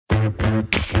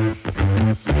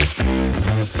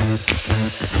My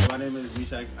name is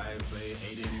Mishak. I play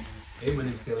Aiden. Hey, my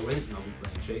name is Taylor Wayne, and I'll be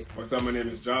playing Chase. What's up? My name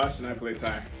is Josh, and I play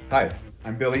Ty. Hi,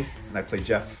 I'm Billy, and I play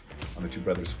Jeff on the Two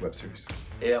Brothers web series.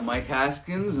 Hey, I'm Mike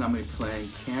Haskins, and I'm going to be playing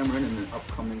Cameron in the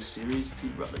upcoming series, Two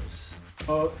Brothers.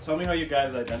 Oh, tell me how you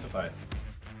guys identified.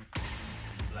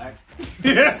 Black.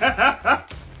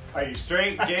 Are you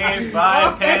straight, gay,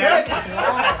 bi, pan?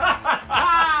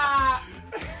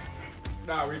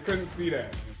 Nah, we couldn't see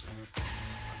that.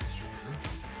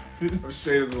 I'm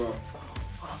straight as well.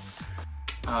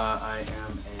 I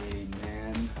am a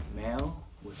male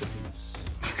with a penis.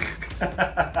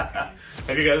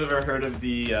 Have you guys ever heard of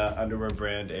the underwear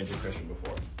brand Andrew Christian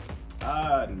before?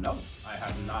 No, I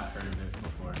have not heard of it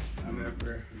before.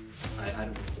 Never. I had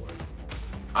it before.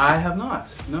 I have not,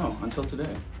 no, until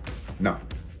today. No.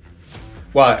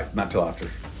 Well, not till after.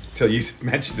 Till you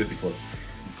mentioned it before.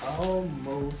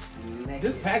 Almost naked.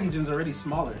 This packaging's already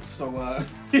smaller, so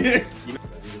These are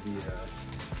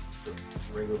the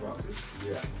regular boxes.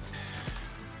 Yeah.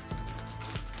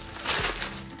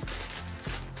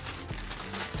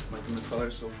 Liking the color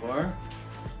so far.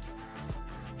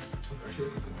 Actually,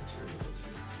 look at the material.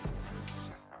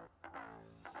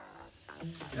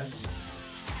 Yeah.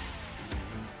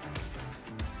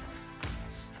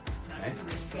 Nice.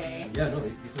 Yeah, no,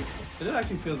 these are it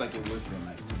actually feels like it would feel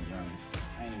nice, to be honest.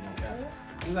 I ain't even gonna cap.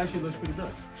 This actually looks pretty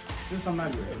gross. This is something I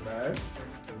weird, bad.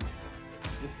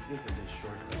 This is a bit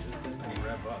short though. This gonna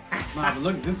rev up. Nah, but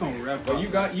look, this gonna rev up. But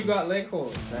you got leg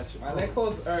holes. That's My leg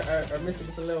holes are missing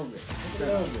just a little bit. Just a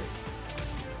little bit.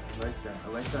 I like that. I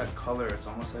like that color. It's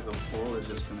almost like a bull is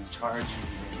just going to charge you.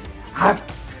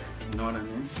 You know what I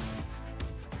mean?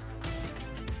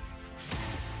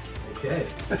 okay.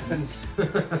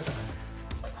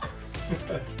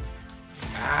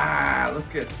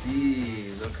 Look at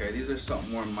these. Okay, these are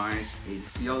something more my speed.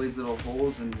 See all these little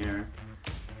holes in here?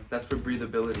 That's for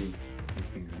breathability.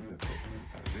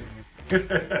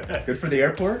 Good for the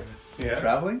airport. Yeah.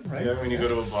 Traveling, right? Yeah, when you go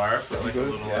to a bar, put like a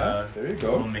little, there you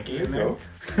go. little Mickey there in you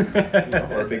there. go. You know,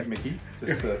 or a big Mickey,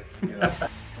 just to, you know.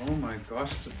 Oh my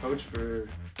gosh, it's a pouch for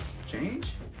change?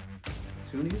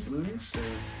 Toonies, loonies, or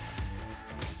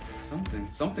something.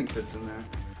 Something fits in there.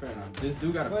 fair enough. This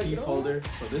dude got a Wait, piece yo. holder.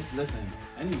 So this, listen,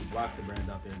 any boxer brands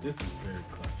out there, this is very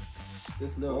clutch.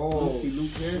 This little Oh, loopy loop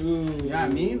here. shoot. You know what I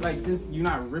mean? Like this, you're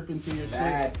not ripping through your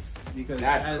That's shit. Because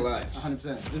that's it has clutch. 100%.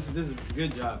 This is a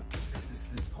good job. This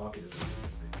pocket is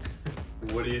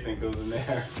interesting. What do you think goes in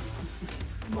there?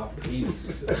 My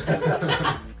penis.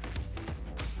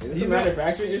 Is this a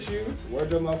manufacturing issue?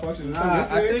 Wardrobe malfunction? Is Nah,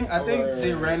 something missing? I think Or-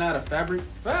 they ran out of fabric.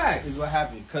 Facts. Is what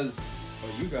happened. Cause Oh,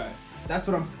 you got that's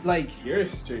what I'm like. your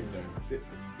strings are.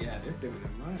 Yeah, they're thinner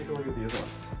than mine. Take a look at these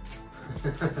ones.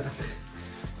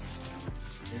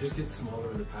 It just gets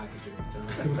smaller in the packaging.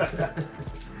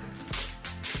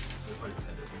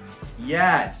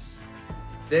 Yes!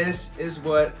 This is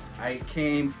what I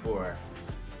came for.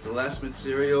 The less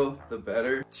material, the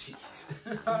better. Jeez.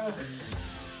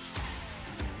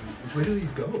 Which way do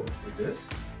these go? Like this?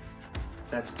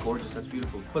 That's gorgeous, that's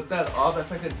beautiful. Put that off, that's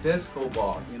like a disco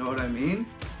ball. You know what I mean?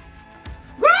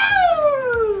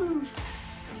 Woo!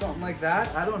 Something like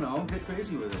that, I don't know, get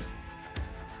crazy with it.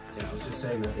 Yeah, I was just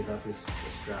saying that they got this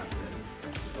strap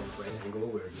that's the right angle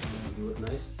where you do it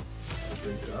nice. You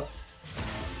bring it up.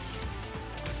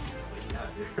 But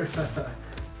yeah,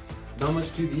 not much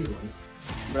to these ones.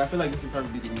 But I feel like this would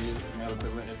probably be the male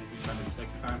equivalent if you're trying to do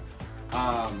sexy time.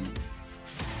 I'm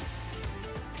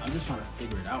just trying to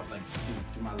figure it out. Like,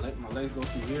 do my legs go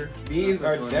through here? These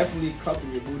That's are what's going definitely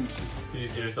cupping your booty cheek. Did you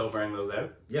see yourself wearing those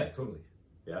out? Yeah, totally.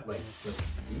 Yeah. Like just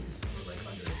these or like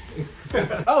under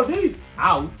it. on. Oh, these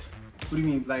out. What do you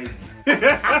mean, like?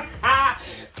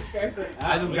 This guy said,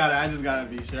 I just gotta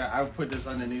be sure. I would put this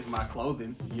underneath my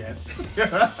clothing. Yes.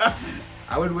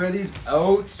 I would wear these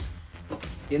out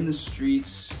in the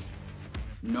streets,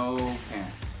 no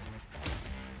pants.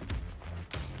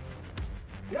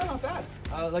 Yeah, not bad.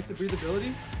 I like the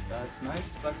breathability. It's nice,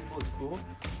 it's flexible, it's cool.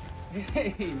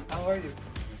 Hey, how are you?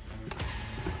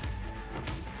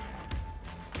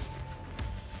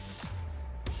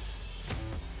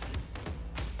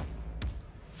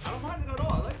 I don't mind it at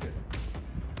all. I like it.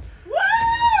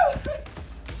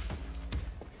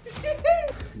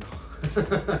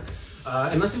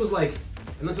 Unless it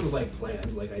was like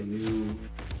planned, like I knew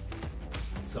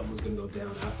something was gonna go down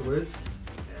afterwards,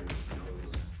 and you know it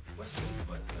was Western,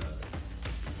 but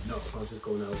no, if I was just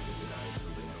going out with the guys,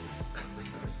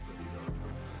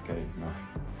 Okay, no.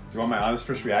 Do you want my honest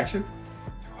first reaction?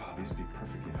 Wow, these would be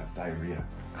perfect if you have diarrhea.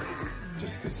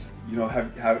 Just because you know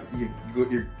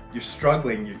you're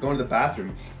struggling, you're going to the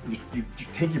bathroom, you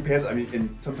take your pants. I mean,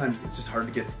 and sometimes it's just hard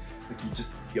to get Like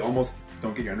you almost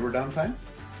don't get your underwear down in time.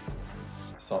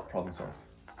 Problem solved.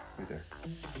 Right there.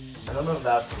 I don't know if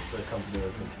that's what the company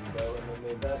was thinking about when they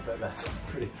made that, but that's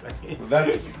pretty funny. Well,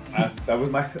 that was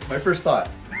my first thought.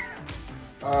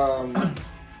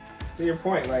 To your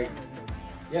point, like,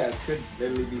 yeah, it could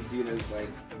literally be seen as like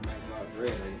men's lingerie.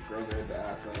 Like, girls are into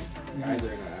ass, like guys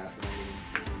are into ass. And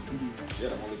I mean,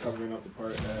 shit, I'm only covering up the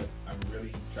part that I'm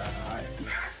really trying to hide. Do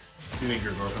you think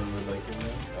your girlfriend would like doing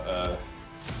this?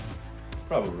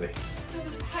 Probably.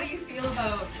 How do you feel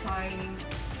about trying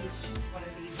each one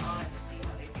of these on to see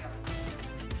how they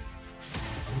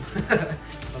feel?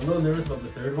 I'm a little nervous about the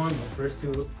third one. The first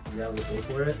two, yeah, we'll go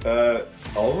for it.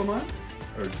 All of them on?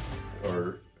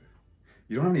 Or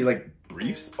you don't have any like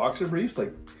briefs, boxer briefs?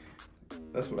 Like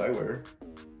that's what I wear.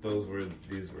 These were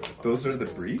the Those are the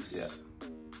briefs? Yeah.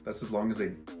 That's as long as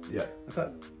they. Yeah. I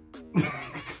thought.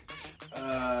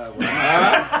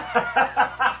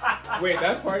 Wait,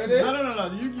 that's part of this? No.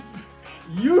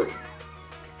 You.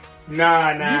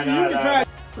 Nah.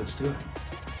 Let's do it.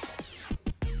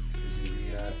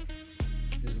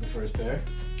 This is the first pair.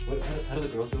 How do the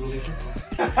girls do rotation?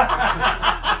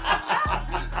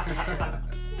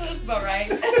 That's about right.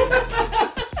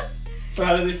 So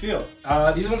how do they feel?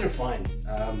 These ones are fine.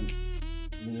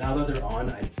 Now that they're on,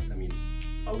 I mean,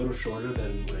 a little shorter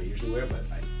than what I usually wear, but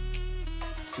I'm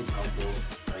super comfortable.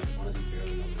 Like, honestly,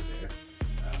 barely know they're there.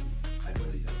 I'd wear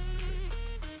these out for sure.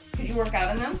 Could you work out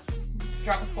in them?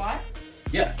 Drop a squat?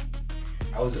 Yeah,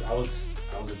 I was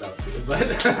about to, but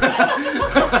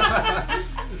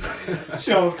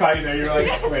She almost caught you there. You're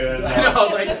like, wait a minute. I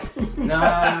was like,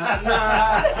 nah.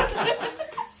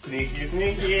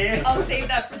 Sneaky. I'll save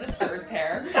that for the third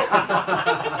pair.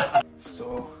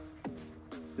 So,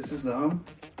 this is them.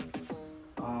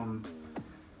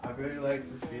 I really like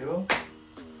the feel.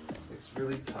 It's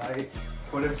really tight,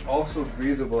 but it's also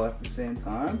breathable at the same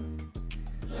time.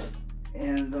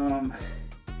 And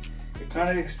it kind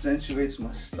of accentuates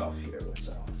my stuff here, which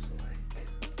I also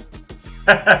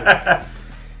like.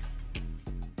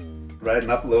 Riding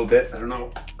up a little bit. I don't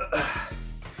know. I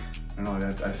don't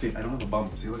know. I see. I don't have a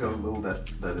bump. See, look how little that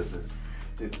is.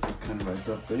 It kind of rides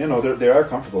up. But you know, they are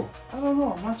comfortable. I don't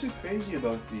know. I'm not too crazy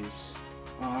about these.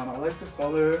 I like the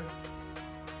color.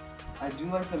 I do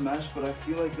like the mesh, but I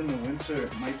feel like in the winter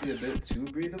it might be a bit too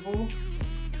breathable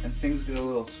and things get a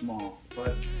little small.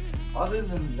 But other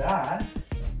than that,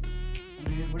 I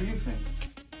mean, what do you think?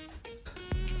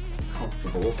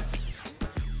 Comfortable.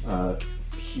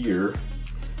 Here,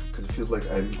 because it feels like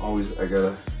I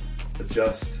gotta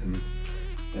adjust, and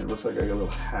it looks like I got a little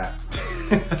hat.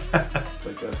 It's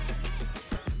like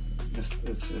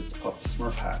it's Papa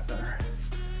Smurf hat there.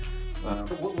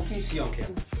 What can you see on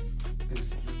camera?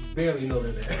 Because you barely know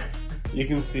they're there. You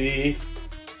can see,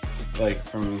 like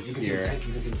from You can see here.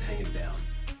 them hanging down.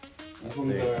 These ones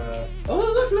There. are. Oh,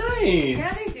 those look nice.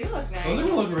 Yeah, they do look nice. Those are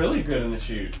gonna look really good in the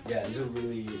shoot. Yeah, these are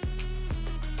really.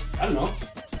 I don't know.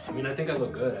 I mean, I think I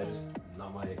look good. I just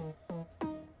not my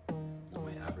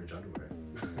average underwear.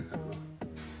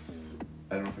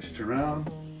 I don't know if I should turn around,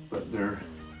 but they're.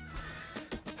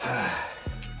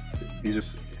 These are.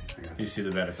 You see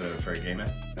the benefit of it for a gay man?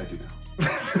 I do now.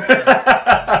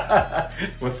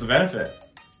 What's the benefit?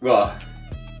 Well,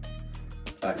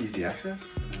 easy access.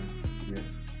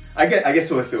 Yes. I guess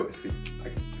so. If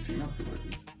like a female could wear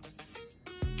these.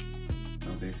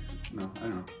 No, I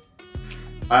don't know.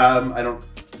 I don't.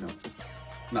 No,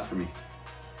 not for me.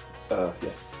 Yeah.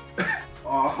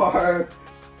 Are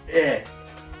it.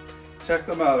 Check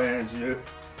them out, Andrew.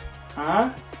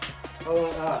 Huh?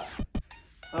 Oh, that.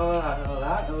 Oh,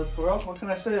 that. Oh, pearl. What can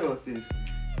I say about these?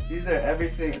 These are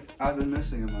everything I've been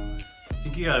missing in my life. I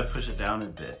think you gotta push it down a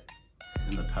bit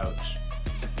in the pouch.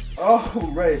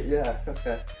 Oh, right. Yeah.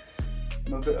 Okay.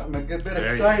 I'm a good bit There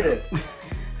you excited.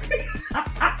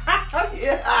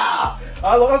 Yeah.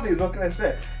 I love these. What can I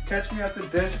say? Catch me at the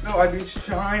disco. I be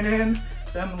shining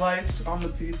them lights on the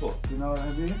people. You know what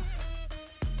I mean?